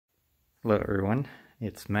Hello everyone,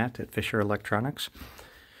 it's Matt at Fisher Electronics.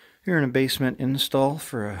 Here in a basement install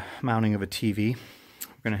for a mounting of a TV.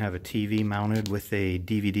 We're going to have a TV mounted with a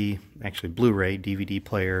DVD, actually Blu-ray DVD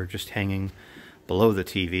player just hanging below the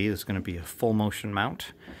TV. It's going to be a full motion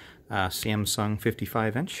mount, Samsung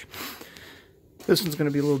 55-inch. This one's going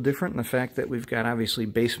to be a little different in the fact that we've got obviously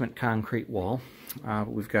basement concrete wall.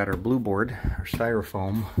 We've got our blue board, our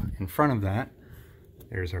styrofoam in front of that.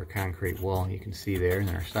 There's our concrete wall, you can see there, and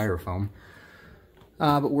our styrofoam.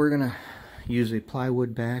 But we're going to use a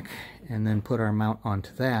plywood back and then put our mount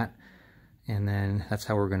onto that. And then that's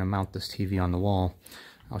how we're going to mount this TV on the wall.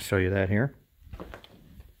 I'll show you that here.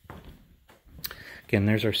 Again,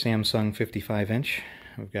 there's our Samsung 55-inch.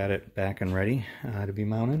 We've got it back and ready to be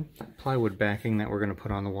mounted. Plywood backing that we're going to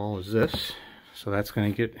put on the wall is this. So that's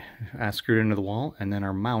going to get screwed into the wall, and then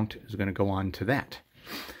our mount is going to go on to that.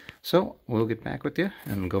 So we'll get back with you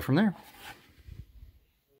and go from there.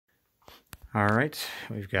 Alright,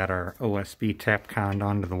 we've got our OSB Tapcon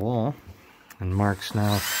onto the wall, and Mark's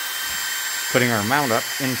now putting our mount up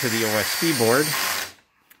into the OSB board.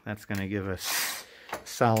 That's going to give us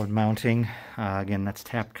solid mounting. Again, that's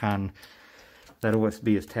Tapcon. That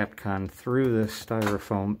OSB is Tapcon through the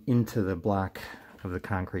styrofoam into the block of the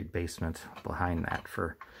concrete basement behind that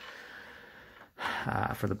for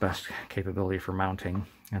the best capability for mounting.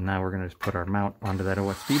 And now we're going to put our mount onto that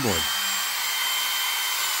OSB board.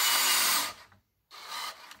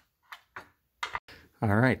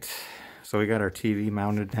 Alright, so we got our TV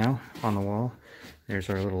mounted now on the wall. There's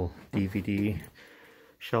our little DVD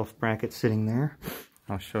shelf bracket sitting there.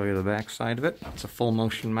 I'll show you the back side of it. It's a full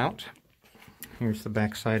motion mount. Here's the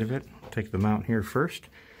back side of it. Take the mount here first.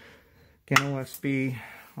 Again, OSB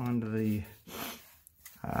onto the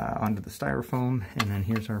styrofoam, and then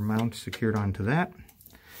here's our mount secured onto that.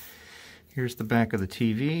 Here's the back of the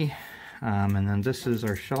TV, and then this is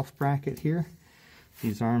our shelf bracket here.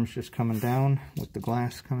 These arms just coming down with the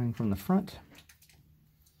glass coming from the front.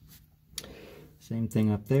 Same thing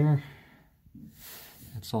up there.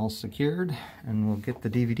 It's all secured, and we'll get the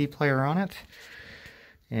DVD player on it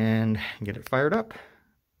and get it fired up.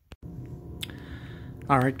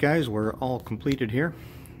 Alright guys, we're all completed here.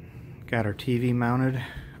 Got our TV mounted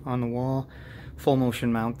on the wall. Full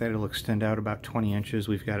motion mount that'll extend out about 20 inches.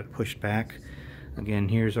 We've got it pushed back. Again,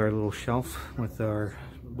 here's our little shelf with our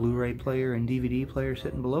Blu-ray player and DVD player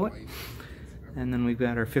sitting below it. And then we've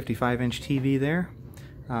got our 55-inch TV there.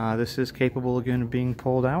 This is capable again of being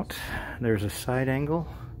pulled out. There's a side angle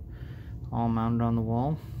all mounted on the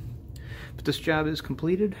wall. But this job is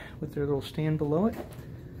completed with their little stand below it.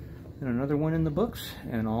 And another one in the books,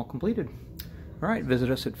 and all completed. Alright, visit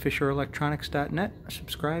us at fisherelectronics.net.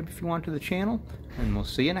 Subscribe if you want to the channel, and we'll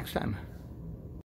see you next time.